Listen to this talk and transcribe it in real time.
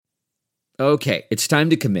Okay, it's time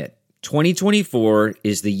to commit. 2024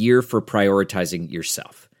 is the year for prioritizing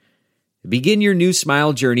yourself. Begin your new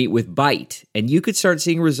smile journey with Byte, and you could start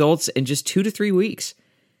seeing results in just 2 to 3 weeks.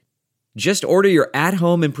 Just order your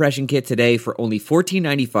at-home impression kit today for only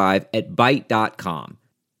 $14.95 at Byte.com.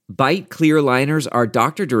 Byte clear liners are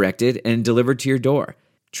doctor-directed and delivered to your door.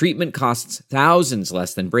 Treatment costs thousands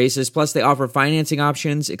less than braces, plus they offer financing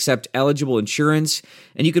options, accept eligible insurance,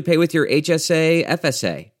 and you could pay with your HSA,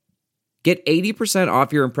 FSA. Get 80%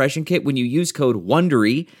 off your impression kit when you use code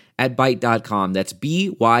WONDERY at Byte.com. That's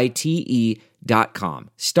BYTE.com.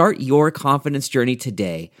 Start your confidence journey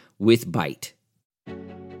today with Byte.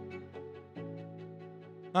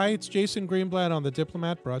 Hi, it's Jason Greenblatt on The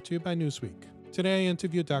Diplomat, brought to you by Newsweek. Today I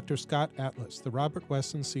interview Dr. Scott Atlas, the Robert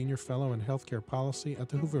Wesson Senior Fellow in Healthcare Policy at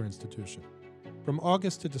the Hoover Institution. From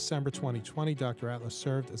August to December 2020, Dr. Atlas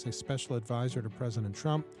served as a special advisor to President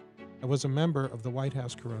Trump and was a member of the White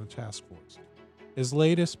House Corona Task Force. His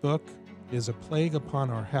latest book is A Plague Upon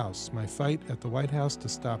Our House, My Fight at the White House to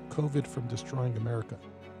Stop COVID from Destroying America.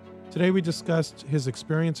 Today we discussed his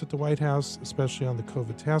experience at the White House, especially on the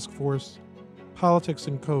COVID task force, politics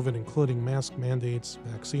in COVID, including mask mandates,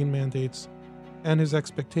 vaccine mandates, and his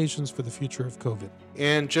expectations for the future of COVID.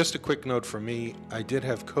 And just a quick note from me, I did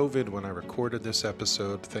have COVID when I recorded this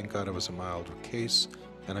episode. Thank God it was a mild case,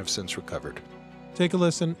 and I've since recovered. Take a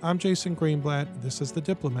listen. I'm Jason Greenblatt. This is The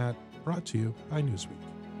Diplomat, brought to you by Newsweek.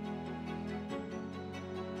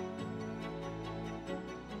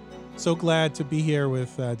 So glad to be here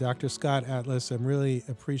with Dr. Scott Atlas. I'm really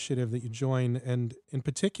appreciative that you joined. And in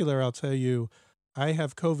particular, I'll tell you, I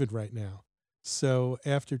have COVID right now. So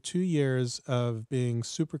after 2 years of being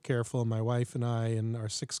super careful, my wife and I and our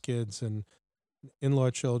 6 kids and in-law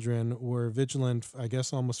children were vigilant, I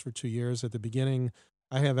guess, almost for 2 years. At the beginning,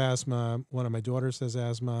 I have asthma. One of my daughters has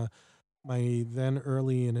asthma. My then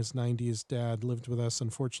early in his 90s dad lived with us.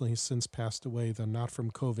 Unfortunately, he's since passed away, though not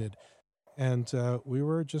from COVID. And we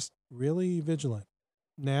were just really vigilant.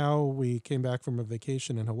 Now we came back from a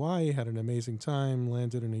vacation in Hawaii, had an amazing time,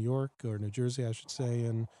 landed in New York, or New Jersey, I should say,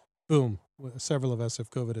 and boom, several of us have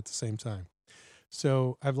COVID at the same time.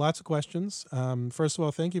 So I have lots of questions. First of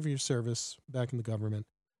all, thank you for your service back in the government.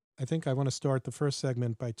 I think I want to start the first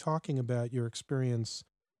segment by talking about your experience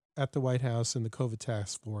at the White House and the COVID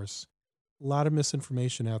task force. A lot of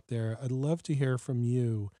misinformation out there. I'd love to hear from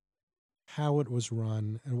you how it was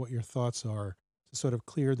run and what your thoughts are to sort of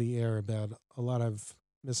clear the air about a lot of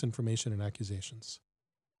misinformation and accusations.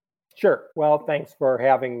 Sure. Well, thanks for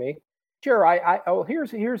having me. Sure.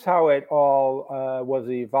 Here's how it all was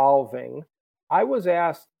evolving. I was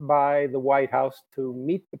asked by the White House to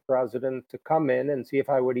meet the president, to come in and see if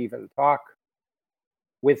I would even talk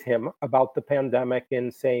with him about the pandemic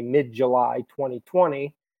in, say, mid-July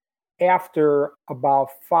 2020, after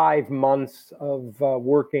about 5 months of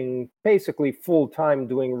working basically full-time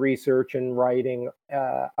doing research and writing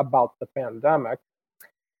about the pandemic.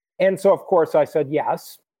 And so, of course, I said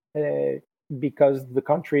yes, because the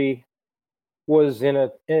country was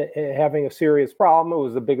having a serious problem. It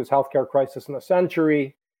was the biggest healthcare crisis in a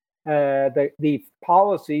century. The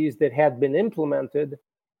policies that had been implemented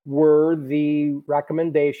were the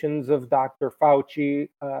recommendations of Dr. Fauci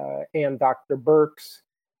and Dr. Birx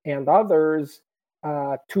and others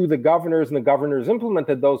to the governors, and the governors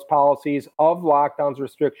implemented those policies of lockdowns,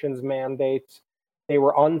 restrictions, mandates. They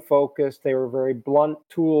were unfocused. They were very blunt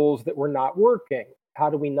tools that were not working. How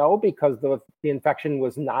do we know? Because the infection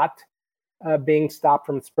was not being stopped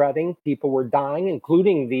from spreading. People were dying,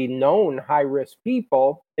 including the known high-risk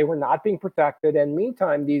people. They were not being protected. And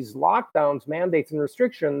meantime, these lockdowns, mandates, and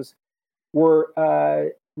restrictions were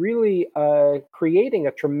really creating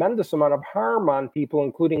a tremendous amount of harm on people,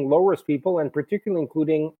 including low-risk people, and particularly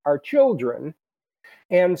including our children.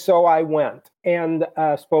 And so I went and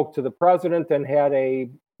spoke to the president and had a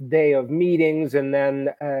day of meetings, and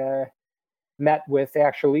then met with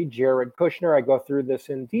actually Jared Kushner. I go through this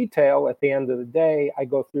in detail at the end of the day. I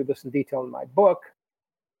go through this in detail in my book.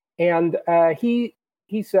 And he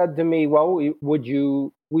said to me, well,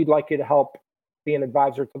 we'd like you to help be an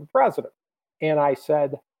advisor to the president. And I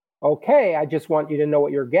said, okay, I just want you to know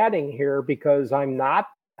what you're getting here, because I'm not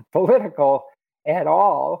political at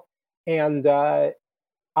all. And I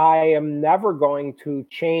am never going to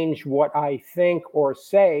change what I think or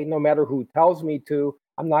say, no matter who tells me to.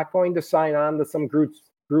 I'm not going to sign on to some group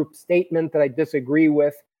statement that I disagree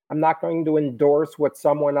with. I'm not going to endorse what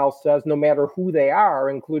someone else says, no matter who they are,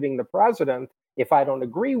 including the president, if I don't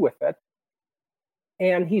agree with it.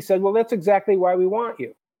 And he said, well, that's exactly why we want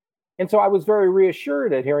you. And so I was very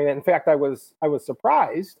reassured at hearing that. In fact, I was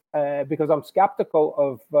surprised because I'm skeptical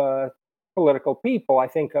of political people. I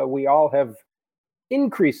think we all have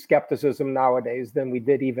increased skepticism nowadays than we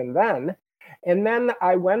did even then. And then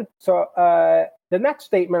I went, so the next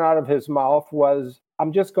statement out of his mouth was,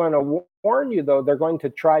 I'm just going to warn you, though, they're going to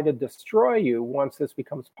try to destroy you once this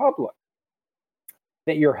becomes public,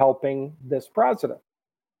 that you're helping this president.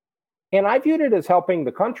 And I viewed it as helping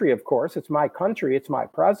the country, of course. It's my country, it's my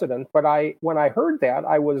president. But when I heard that,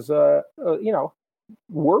 I was,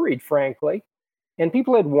 worried, frankly. And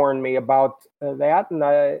people had warned me about that.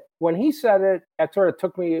 And when he said it, it sort of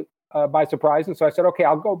took me by surprise. And so I said, okay,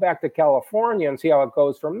 I'll go back to California and see how it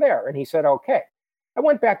goes from there. And he said, okay. I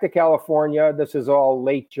went back to California. This is all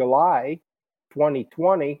late July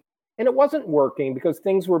 2020. And it wasn't working because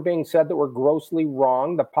things were being said that were grossly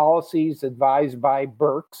wrong. The policies advised by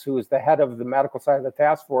Birx, who is the head of the medical side of the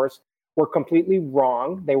task force, were completely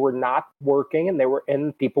wrong. They were not working,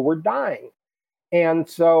 and people were dying. And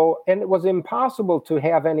it was impossible to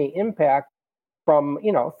have any impact from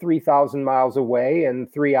 3,000 miles away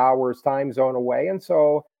and 3 hours time zone away. And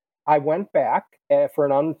so I went back for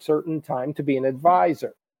an uncertain time to be an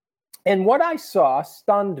advisor. And what I saw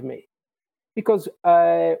stunned me. Because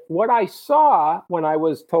what I saw when I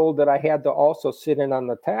was told that I had to also sit in on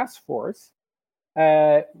the task force,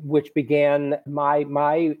 which began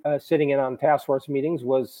my sitting in on task force meetings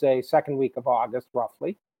was, say, second week of August,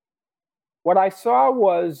 roughly. What I saw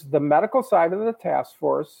was the medical side of the task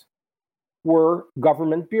force were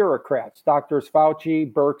government bureaucrats, Doctors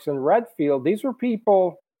Fauci, Birx, and Redfield. These were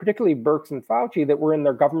people, particularly Birx and Fauci, that were in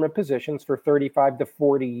their government positions for 35 to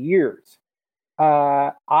 40 years.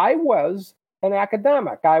 I was an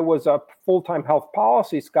academic. I was a full-time health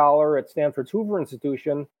policy scholar at Stanford's Hoover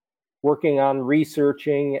Institution, working on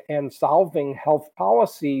researching and solving health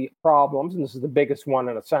policy problems. And this is the biggest one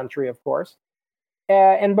in a century, of course.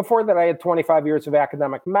 And before that, I had 25 years of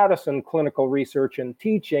academic medicine, clinical research, and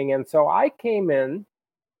teaching. And so I came in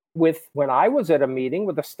when I was at a meeting,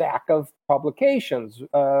 with a stack of publications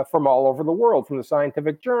from all over the world, from the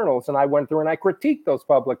scientific journals. And I went through and I critiqued those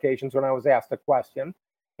publications when I was asked a question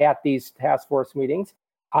at these task force meetings.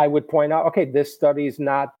 I would point out, okay, this study is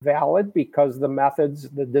not valid because the methods,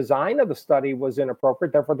 the design of the study was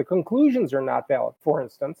inappropriate. Therefore, the conclusions are not valid. For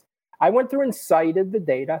instance, I went through and cited the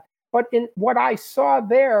data. But in what I saw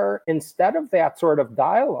there, instead of that sort of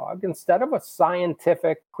dialogue, instead of a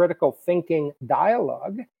scientific critical thinking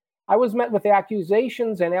dialogue, I was met with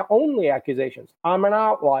accusations, and only accusations. I'm an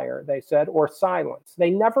outlier, they said, or silence.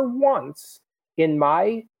 They never once, in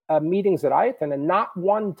my meetings that I attended, not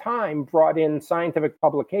one time brought in scientific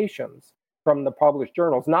publications from the published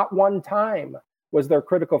journals. Not one time was there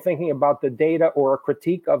critical thinking about the data, or a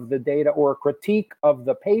critique of the data, or a critique of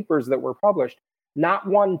the papers that were published. Not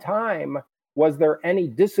one time was there any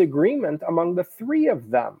disagreement among the three of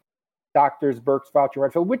them, Doctors Birx, Fauci,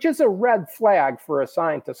 Redfield, which is a red flag for a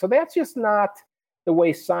scientist. So that's just not the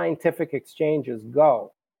way scientific exchanges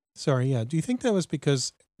go. Sorry, yeah. Do you think that was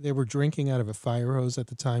because they were drinking out of a fire hose at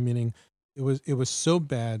the time, meaning it was so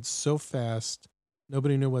bad, so fast,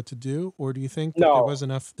 nobody knew what to do? Or do you think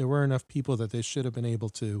that there were enough people that they should have been able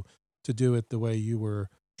to do it the way you were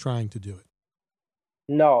trying to do it?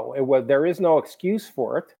 No, there is no excuse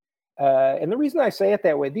for it. And the reason I say it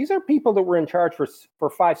that way, these are people that were in charge for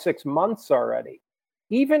 5-6 months already.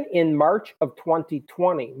 Even in March of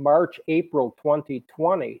 2020, April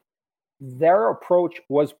 2020, their approach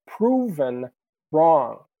was proven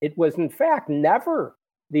wrong. It was, in fact, never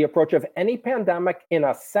the approach of any pandemic in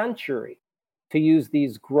a century to use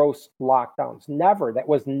these gross lockdowns. Never. That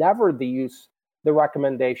was never the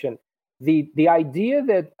recommendation. The idea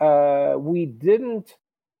that we didn't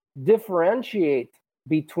differentiate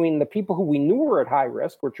between the people who we knew were at high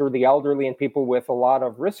risk, which are the elderly and people with a lot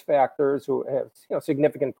of risk factors who have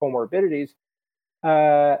significant comorbidities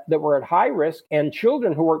that were at high risk, and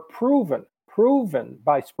children who were proven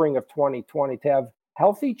by spring of 2020 to have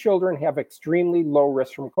healthy children have extremely low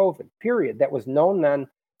risk from COVID, period. That was known then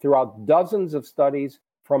throughout dozens of studies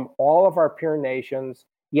from all of our peer nations.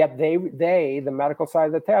 Yet they, the medical side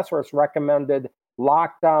of the task force, recommended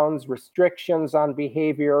lockdowns, restrictions on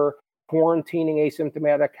behavior, quarantining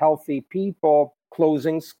asymptomatic healthy people,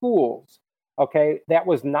 closing schools. Okay, that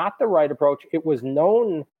was not the right approach. It was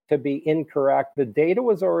known to be incorrect. The data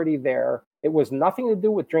was already there. It was nothing to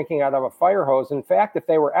do with drinking out of a fire hose. In fact, if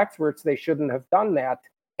they were experts, they shouldn't have done that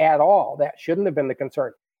at all. That shouldn't have been the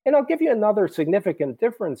concern. And I'll give you another significant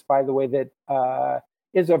difference, by the way, that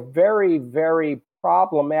is a very, very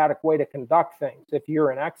problematic way to conduct things if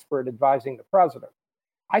you're an expert advising the president.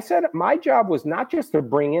 I said my job was not just to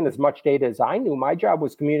bring in as much data as I knew. My job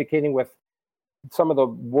was communicating with some of the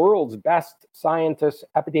world's best scientists,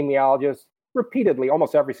 epidemiologists, repeatedly,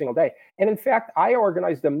 almost every single day. And in fact, I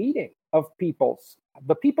organized a meeting of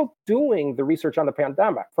the people doing the research on the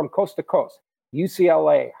pandemic from coast to coast.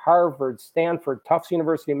 UCLA, Harvard, Stanford, Tufts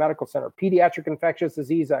University Medical Center, pediatric infectious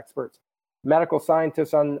disease experts, medical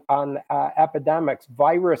scientists on epidemics,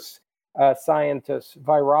 virus scientists,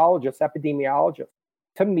 virologists, epidemiologists,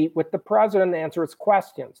 to meet with the president and answer his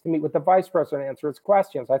questions, to meet with the vice president and answer his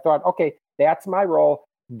questions. I thought, okay, that's my role.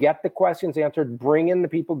 Get the questions answered, bring in the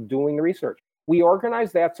people doing the research. We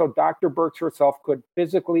organized that so Dr. Birx herself could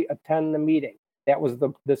physically attend the meeting. That was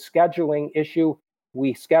the scheduling issue.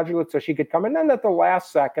 We scheduled it so she could come. And then at the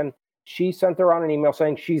last second, she sent her on an email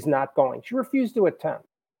saying she's not going. She refused to attend.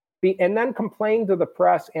 And then complained to the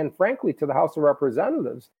press and frankly to the House of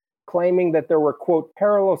Representatives, claiming that there were, quote,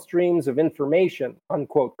 parallel streams of information,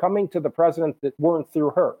 unquote, coming to the president that weren't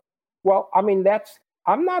through her. Well, I mean,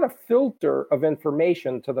 I'm not a filter of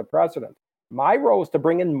information to the president. My role is to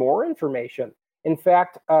bring in more information. In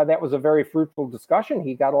fact, that was a very fruitful discussion.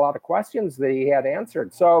 He got a lot of questions that he had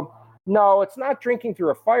answered. So no, it's not drinking through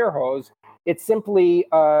a fire hose. It's simply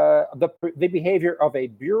the behavior of a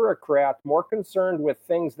bureaucrat more concerned with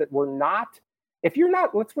things that were not. If you're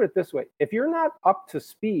not, let's put it this way, if you're not up to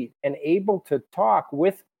speed and able to talk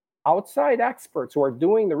with outside experts who are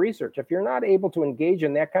doing the research, if you're not able to engage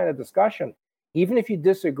in that kind of discussion, even if you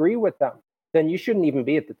disagree with them, then you shouldn't even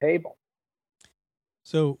be at the table.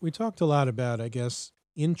 So we talked a lot about, I guess,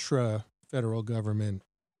 intra-federal government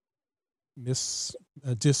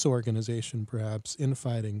disorganization, perhaps,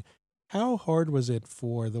 infighting. How hard was it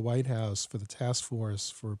for the White House, for the task force,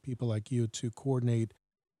 for people like you to coordinate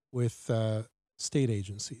with state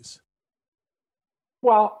agencies?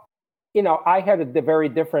 Well, I had a very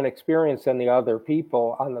different experience than the other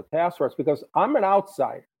people on the task force because I'm an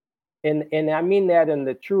outsider. And I mean that in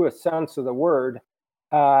the truest sense of the word.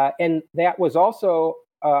 And that was also,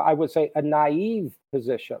 I would say, a naive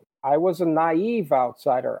position. I was a naive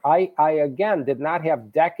outsider. I again, did not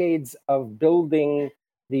have decades of building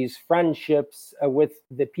these friendships with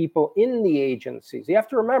the people in the agencies. You have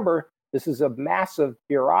to remember, this is a massive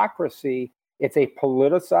bureaucracy. It's a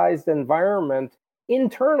politicized environment,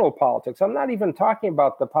 internal politics. I'm not even talking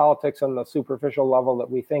about the politics on the superficial level that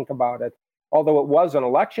we think about it, although it was an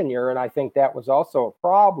election year, and I think that was also a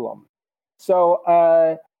problem. So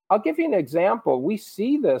I'll give you an example. We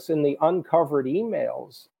see this in the uncovered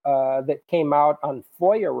emails that came out on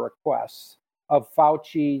FOIA requests of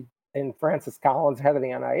Fauci and Francis Collins, head of the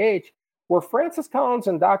NIH, where Francis Collins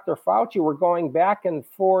and Dr. Fauci were going back and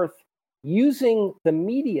forth using the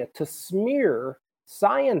media to smear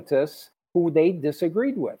scientists who they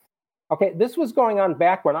disagreed with. Okay, this was going on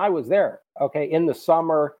back when I was there, okay, in the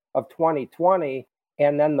summer of 2020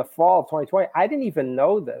 and then the fall of 2020. I didn't even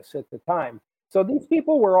know this at the time. So these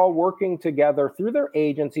people were all working together through their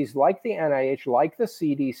agencies like the NIH, like the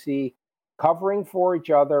CDC, covering for each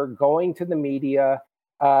other, going to the media,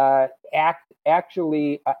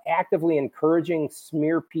 actively encouraging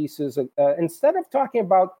smear pieces instead of talking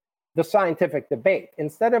about the scientific debate,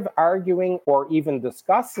 instead of arguing or even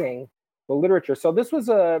discussing the literature. So this was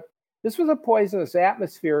a poisonous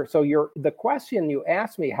atmosphere. So the question you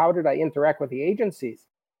asked me, how did I interact with the agencies?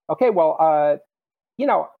 Okay, well,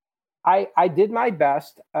 I did my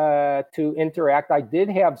best to interact. I did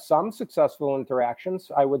have some successful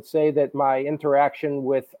interactions. I would say that my interaction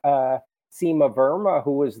with Seema Verma,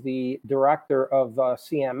 who was the director of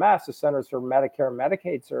CMS, the Centers for Medicare and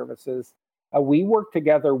Medicaid Services, we worked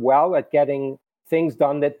together well at getting things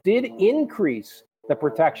done that did increase the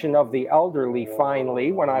protection of the elderly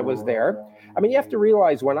finally when I was there. I mean, you have to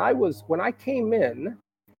realize when I came in,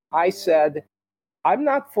 I said, I'm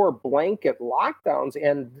not for blanket lockdowns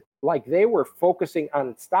and like they were focusing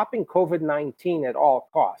on stopping COVID-19 at all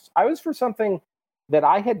costs. I was for something that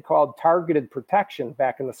I had called targeted protection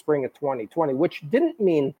back in the spring of 2020, which didn't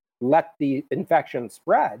mean let the infection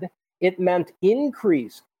spread. It meant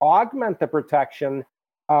augment the protection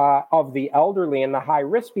of the elderly and the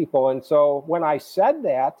high-risk people. And so when I said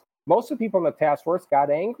that, most of the people in the task force got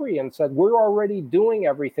angry and said, we're already doing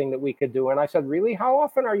everything that we could do. And I said, really, how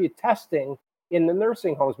often are you testing in the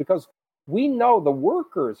nursing homes? Because we know the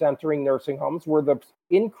workers entering nursing homes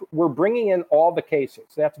were bringing in all the cases.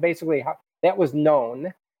 That's basically how that was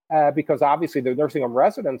known because obviously the nursing home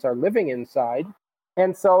residents are living inside.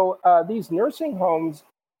 And so these nursing homes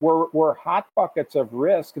were hot buckets of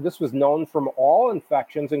risk. This was known from all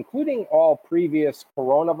infections, including all previous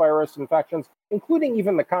coronavirus infections, including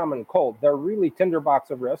even the common cold. They're really tinderbox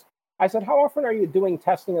of risk. I said, how often are you doing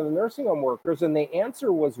testing of the nursing home workers? And the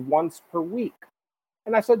answer was once per week.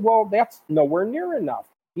 And I said, well, that's nowhere near enough.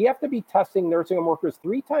 You have to be testing nursing home workers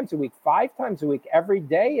 3 times a week, 5 times a week, every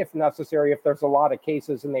day if necessary, if there's a lot of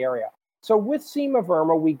cases in the area. So with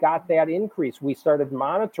Verma, we got that increase. We started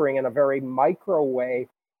monitoring in a very micro way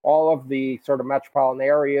all of the sort of metropolitan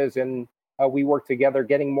areas, and we worked together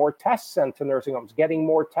getting more tests sent to nursing homes, getting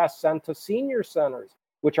more tests sent to senior centers,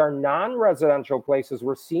 which are non-residential places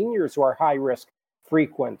where seniors who are high risk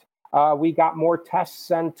frequent. We got more tests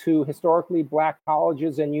sent to historically Black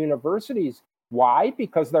colleges and universities. Why?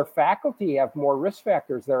 Because their faculty have more risk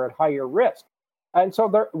factors. They're at higher risk. And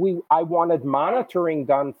so I wanted monitoring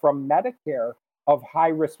done from Medicare of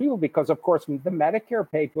high-risk people because, of course, the Medicare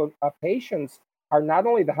patients are not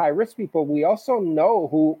only the high-risk people, we also know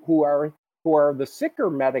who are the sicker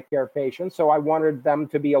Medicare patients. So I wanted them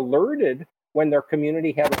to be alerted when their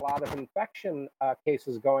community had a lot of infection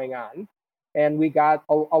cases going on. And we got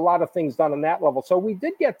a lot of things done on that level. So we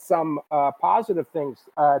did get some positive things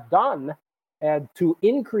done to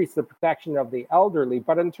increase the protection of the elderly.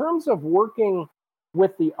 But in terms of working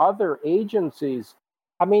with the other agencies,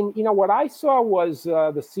 I mean, what I saw was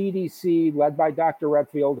the CDC, led by Dr.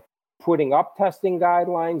 Redfield, putting up testing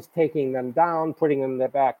guidelines, taking them down, putting them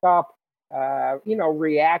back up,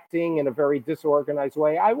 reacting in a very disorganized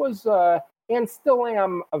way. I was, and still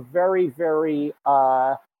am, a very, very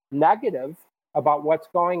negative about what's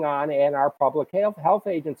going on in our public health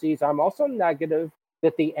agencies. I'm also negative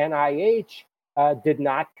that the NIH did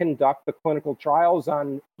not conduct the clinical trials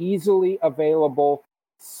on easily available,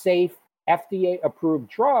 safe, FDA-approved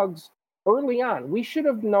drugs early on. We should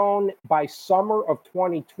have known by summer of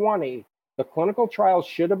 2020, the clinical trials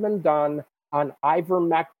should have been done on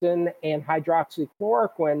ivermectin and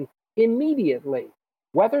hydroxychloroquine immediately.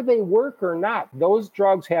 Whether they work or not, those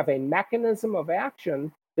drugs have a mechanism of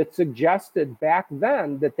action that suggested back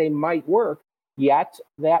then that they might work, yet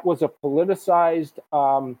that was a politicized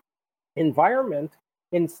environment.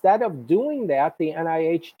 Instead of doing that, the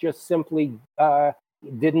NIH just simply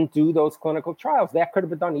didn't do those clinical trials. That could have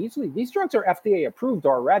been done easily. These drugs are FDA approved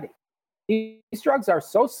already. These drugs are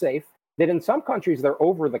so safe that in some countries they're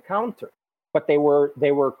over the counter, but they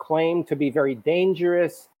were claimed to be very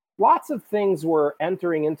dangerous. Lots of things were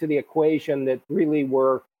entering into the equation that really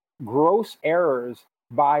were gross errors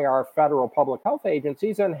by our federal public health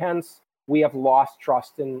agencies, and hence we have lost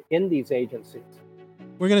trust in these agencies.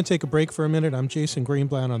 We're going to take a break for a minute. I'm Jason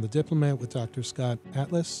Greenblatt on The Diplomat with Dr. Scott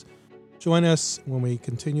Atlas. Join us when we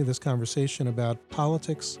continue this conversation about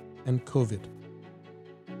politics and COVID.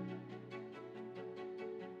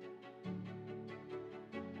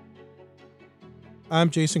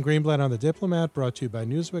 I'm Jason Greenblatt on The Diplomat, brought to you by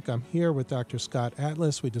Newsweek. I'm here with Dr. Scott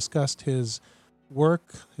Atlas. We discussed his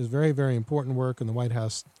work, his very, very important work in the White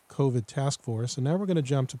House COVID task force, and now we're going to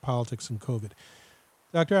jump to politics and COVID.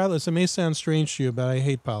 Dr. Atlas, it may sound strange to you, but I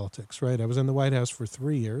hate politics, right? I was in the White House for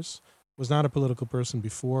 3 years, was not a political person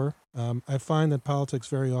before. I find that politics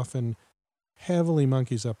very often heavily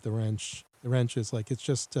monkeys up the wrenches. Like it's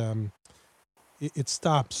just, it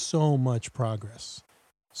stops so much progress.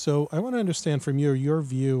 So I want to understand from you your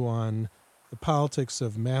view on the politics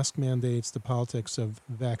of mask mandates, the politics of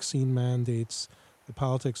vaccine mandates, the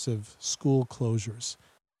politics of school closures.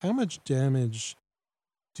 How much damage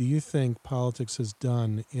do you think politics has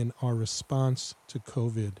done in our response to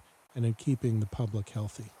COVID and in keeping the public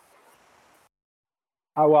healthy?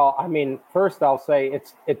 Well, I mean, first I'll say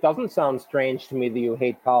it doesn't sound strange to me that you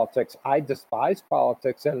hate politics. I despise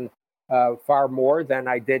politics, and far more than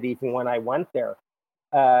I did even when I went there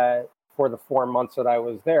for the 4 months that I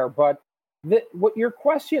was there. But what your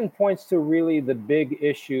question points to really the big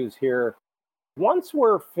issues here. Once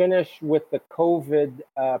we're finished with the COVID,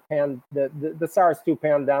 the SARS-2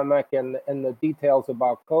 pandemic and the details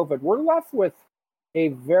about COVID, we're left with a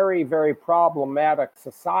very, very problematic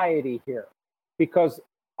society here because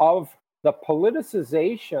of the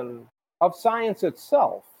politicization of science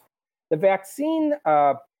itself. The vaccine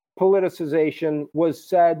politicization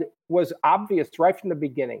was obvious right from the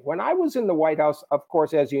beginning. When I was in the White House, of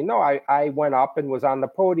course, as you know, I went up and was on the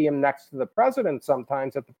podium next to the president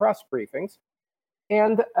sometimes at the press briefings.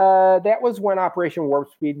 And that was when Operation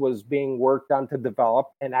Warp Speed was being worked on to develop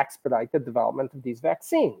and expedite the development of these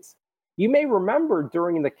vaccines. You may remember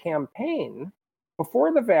during the campaign,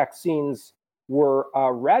 before the vaccines were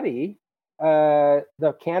ready,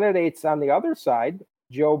 the candidates on the other side,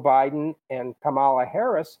 Joe Biden and Kamala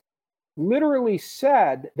Harris, literally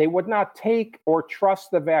said they would not take or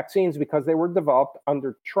trust the vaccines because they were developed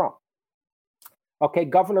under Trump. Okay,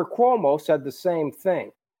 Governor Cuomo said the same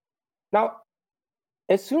thing. Now,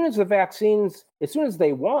 as soon as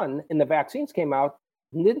they won and the vaccines came out,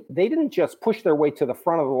 they didn't just push their way to the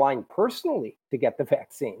front of the line personally to get the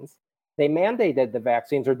vaccines. they mandated the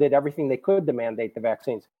vaccines or did everything they could to mandate the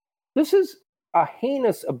vaccines. This is a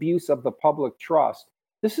heinous abuse of the public trust.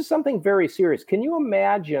 This is something very serious. Can you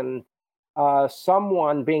imagine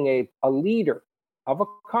someone being a leader of a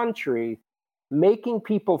country making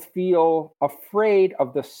people feel afraid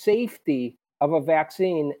of the safety of a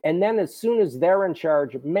vaccine, and then as soon as they're in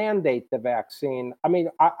charge, mandate the vaccine? I mean,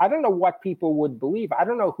 I don't know what people would believe. I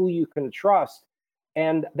don't know who you can trust.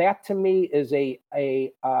 And that to me is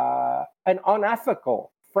an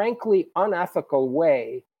unethical, frankly, unethical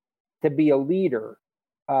way to be a leader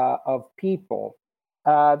of people.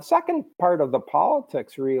 The second part of the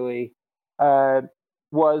politics really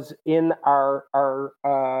was in our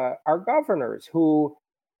governors, who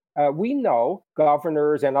we know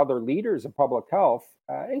governors and other leaders of public health,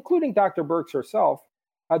 including Dr. Birx herself,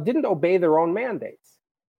 didn't obey their own mandates,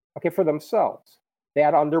 okay, for themselves.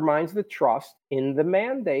 That undermines the trust in the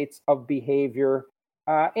mandates of behavior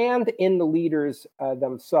and in the leaders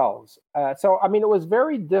themselves. So, I mean, it was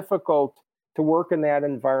very difficult to work in that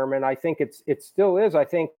environment. I think it still is. I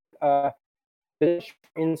think the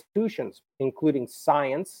institutions, including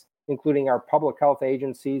science, including our public health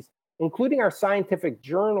agencies, including our scientific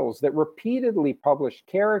journals that repeatedly publish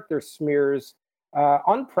character smears,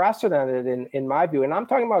 unprecedented in my view. And I'm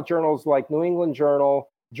talking about journals like New England Journal,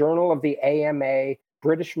 Journal of the AMA,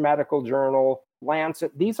 British Medical Journal,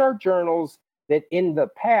 Lancet. These are journals that in the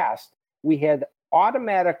past we had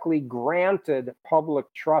automatically granted public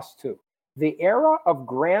trust to. The era of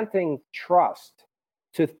granting trust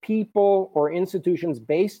to people or institutions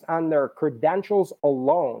based on their credentials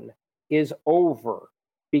alone is over,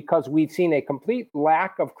 because we've seen a complete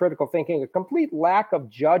lack of critical thinking, a complete lack of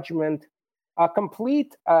judgment, a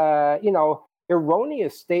complete,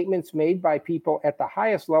 erroneous statements made by people at the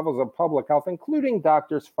highest levels of public health, including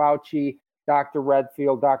Drs. Fauci, Dr.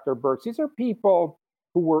 Redfield, Dr. Birx. These are people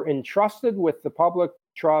who were entrusted with the public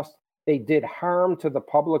trust. They did harm to the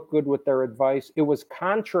public good with their advice. It was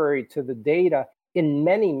contrary to the data in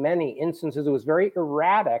many, many instances. It was very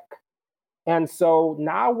erratic. And so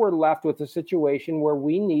now we're left with a situation where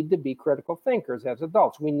we need to be critical thinkers as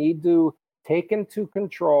adults. We need to take into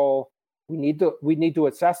control. We need to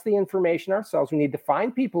assess the information ourselves. We need to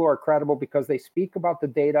find people who are credible because they speak about the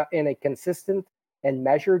data in a consistent and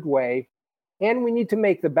measured way. And we need to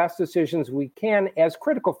make the best decisions we can as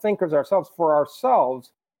critical thinkers ourselves, for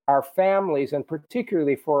ourselves, our families, and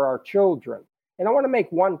particularly for our children. And I want to make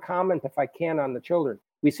one comment, if I can, on the children.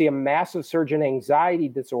 We see a massive surge in anxiety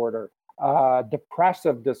disorder,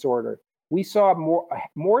 depressive disorder. We saw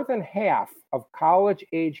more than half of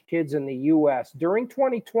college-age kids in the U.S. during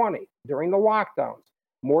 2020, during the lockdowns,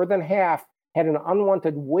 more than half had an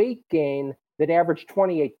unwanted weight gain that averaged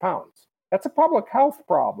 28 pounds. That's a public health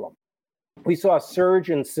problem. We saw a surge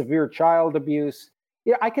in severe child abuse.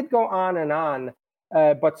 Yeah, I could go on and on,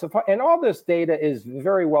 and all this data is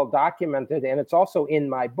very well documented, and it's also in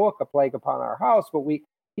my book, A Plague Upon Our House. But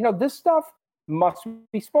this stuff must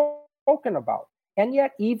be spoken about. And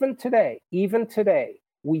yet, even today,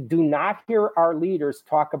 we do not hear our leaders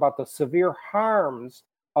talk about the severe harms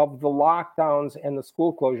of the lockdowns and the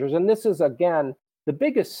school closures. And this is, again, the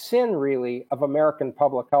biggest sin, really, of American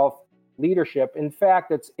public health leadership. In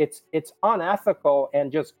fact, it's unethical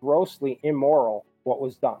and just grossly immoral what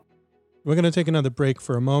was done. We're going to take another break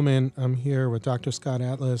for a moment. I'm here with Dr. Scott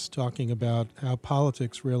Atlas talking about how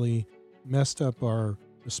politics really messed up our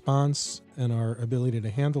response and our ability to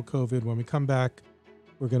handle COVID. When we come back,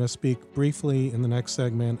 we're going to speak briefly in the next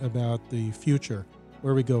segment about the future,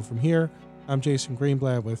 where we go from here. I'm Jason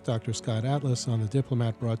Greenblatt with Dr. Scott Atlas on The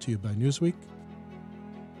Diplomat, brought to you by Newsweek.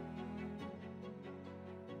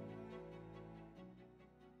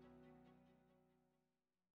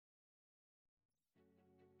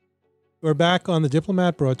 We're back on The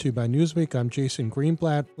Diplomat, brought to you by Newsweek. I'm Jason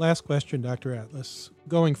Greenblatt. Last question, Dr. Atlas.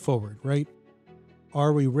 Going forward, right?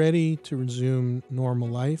 Are we ready to resume normal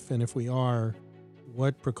life? And if we are,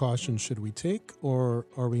 what precautions should we take, or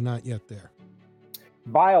are we not yet there?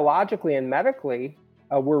 Biologically and medically,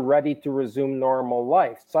 we're ready to resume normal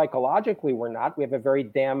life. Psychologically, we're not. We have a very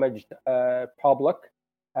damaged public.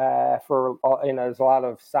 There's a lot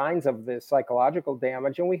of signs of this psychological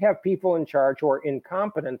damage, and we have people in charge who are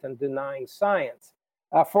incompetent and denying science.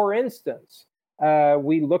 For instance,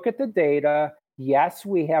 we look at the data. Yes,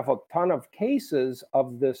 we have a ton of cases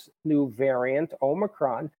of this new variant,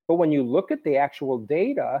 Omicron, but when you look at the actual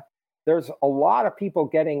data, there's a lot of people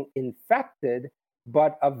getting infected,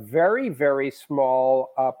 but a very, very small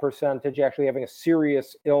percentage actually having a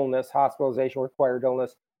serious illness, hospitalization, required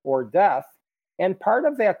illness, or death. And part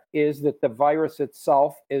of that is that the virus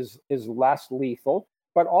itself is less lethal,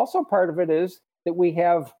 but also part of it is that we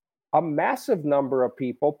have a massive number of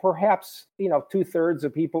people, perhaps, 2/3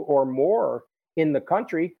 of people or more in the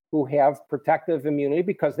country who have protective immunity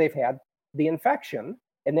because they've had the infection.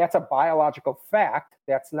 And that's a biological fact.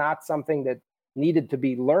 That's not something that needed to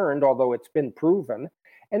be learned, although it's been proven.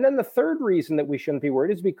 And then the third reason that we shouldn't be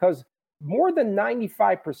worried is because more than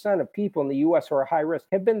 95% of people in the US who are high risk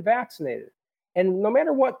have been vaccinated. And no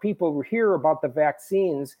matter what people hear about the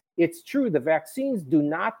vaccines, it's true. The vaccines do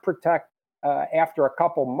not protect after a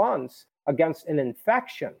couple months against an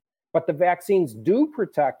infection, but the vaccines do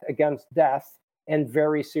protect against death and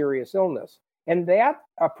very serious illness. And that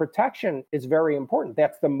protection is very important.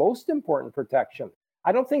 That's the most important protection.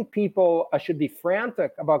 I don't think people should be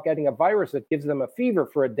frantic about getting a virus that gives them a fever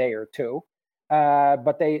for a day or two.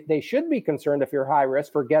 But they should be concerned, if you're high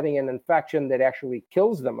risk, for getting an infection that actually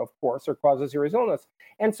kills them, of course, or causes serious illness.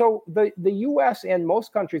 And so the U.S. and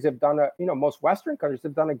most countries have done most Western countries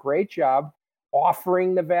have done a great job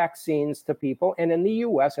offering the vaccines to people. And in the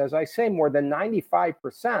U.S., as I say, more than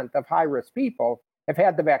 95% of high risk people have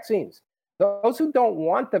had the vaccines. Those who don't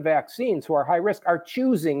want the vaccines, who are high risk, are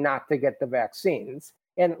choosing not to get the vaccines.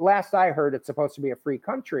 And last I heard, it's supposed to be a free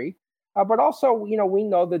country. But also, we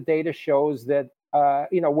know the data shows that,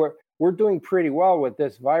 we're doing pretty well with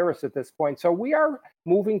this virus at this point. So we are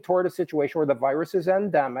moving toward a situation where the virus is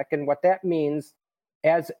endemic. And what that means,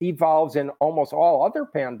 as evolves in almost all other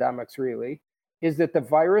pandemics, really, is that the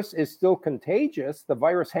virus is still contagious. The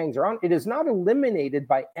virus hangs around. It is not eliminated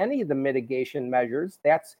by any of the mitigation measures.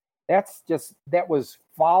 That was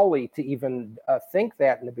folly to even think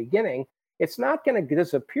that in the beginning. It's not going to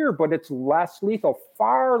disappear, but it's less lethal,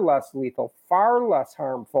 far less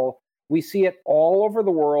harmful. We see it all over the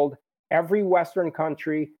world, every Western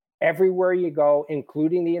country, everywhere you go,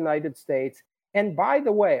 including the United States. And by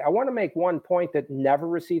the way, I want to make one point that never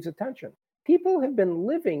receives attention. People have been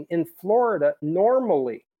living in Florida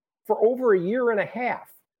normally for over a year and a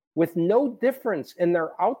half with no difference in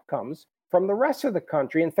their outcomes from the rest of the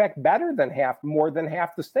country. In fact, more than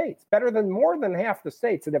half the states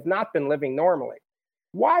that have not been living normally.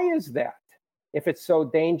 Why is that, if it's so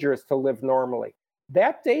dangerous to live normally?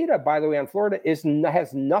 That data, by the way, on Florida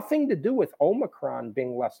has nothing to do with Omicron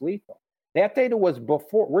being less lethal. That data was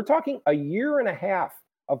before. We're talking a year and a half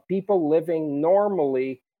of people living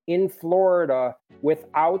normally in Florida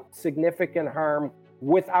without significant harm,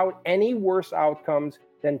 without any worse outcomes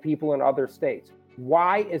than people in other states.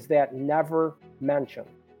 Why is that never mentioned?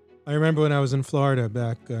 I remember when I was in Florida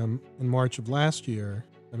back in March of last year,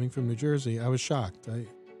 coming from New Jersey, I was shocked.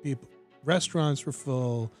 Restaurants were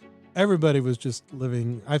full. Everybody was just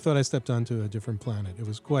living. I thought I stepped onto a different planet. It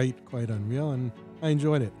was quite unreal, and I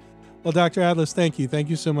enjoyed it. Well, Dr. Atlas, thank you. Thank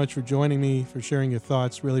you so much for joining me, for sharing your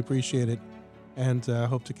thoughts. Really appreciate it, and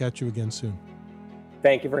hope to catch you again soon.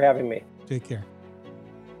 Thank you for having me. Take care.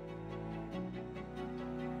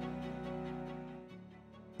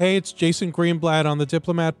 Hey, it's Jason Greenblatt on The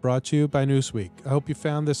Diplomat, brought to you by Newsweek. I hope you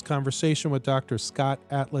found this conversation with Dr. Scott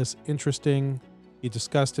Atlas interesting. He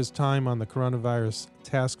discussed his time on the coronavirus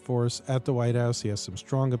task force at the White House. He has some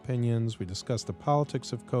strong opinions. We discussed the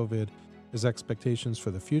politics of COVID, his expectations for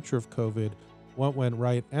the future of COVID, what went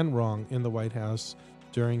right and wrong in the White House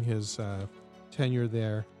during his tenure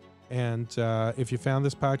there. And if you found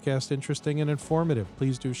this podcast interesting and informative,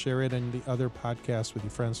 please do share it and the other podcasts with your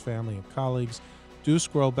friends, family, and colleagues. Do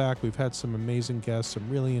scroll back. We've had some amazing guests, some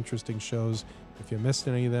really interesting shows. If you missed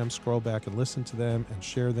any of them, scroll back and listen to them and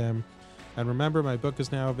share them. And remember, my book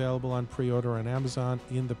is now available on pre-order on Amazon,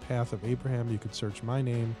 In the Path of Abraham. You can search my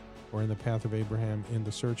name or In the Path of Abraham in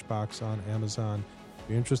the search box on Amazon. If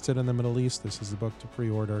you're interested in the Middle East, this is the book to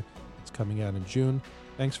pre-order. It's coming out in June.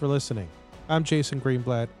 Thanks for listening. I'm Jason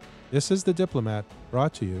Greenblatt. This is The Diplomat,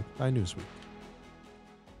 brought to you by Newsweek.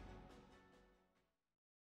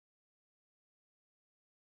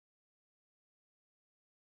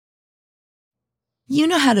 You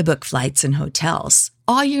know how to book flights and hotels.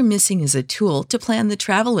 All you're missing is a tool to plan the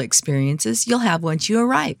travel experiences you'll have once you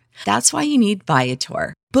arrive. That's why you need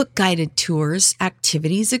Viator. Book guided tours,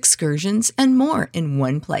 activities, excursions, and more in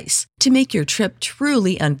one place to make your trip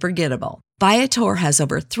truly unforgettable. Viator has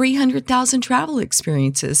over 300,000 travel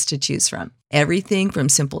experiences to choose from. Everything from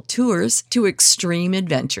simple tours to extreme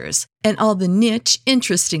adventures and all the niche,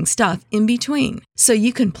 interesting stuff in between. So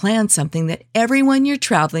you can plan something that everyone you're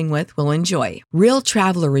traveling with will enjoy. Real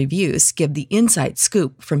traveler reviews give the inside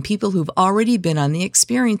scoop from people who've already been on the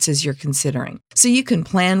experiences you're considering. So you can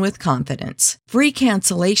plan with confidence. Free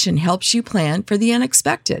cancellation helps you plan for the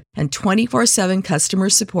unexpected. And 24/7 customer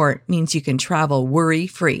support means you can travel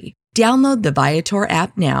worry-free. Download the Viator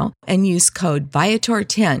app now and use code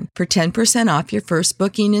Viator10 for 10% off your first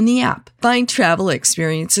booking in the app. Find travel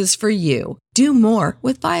experiences for you. Do more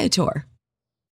with Viator.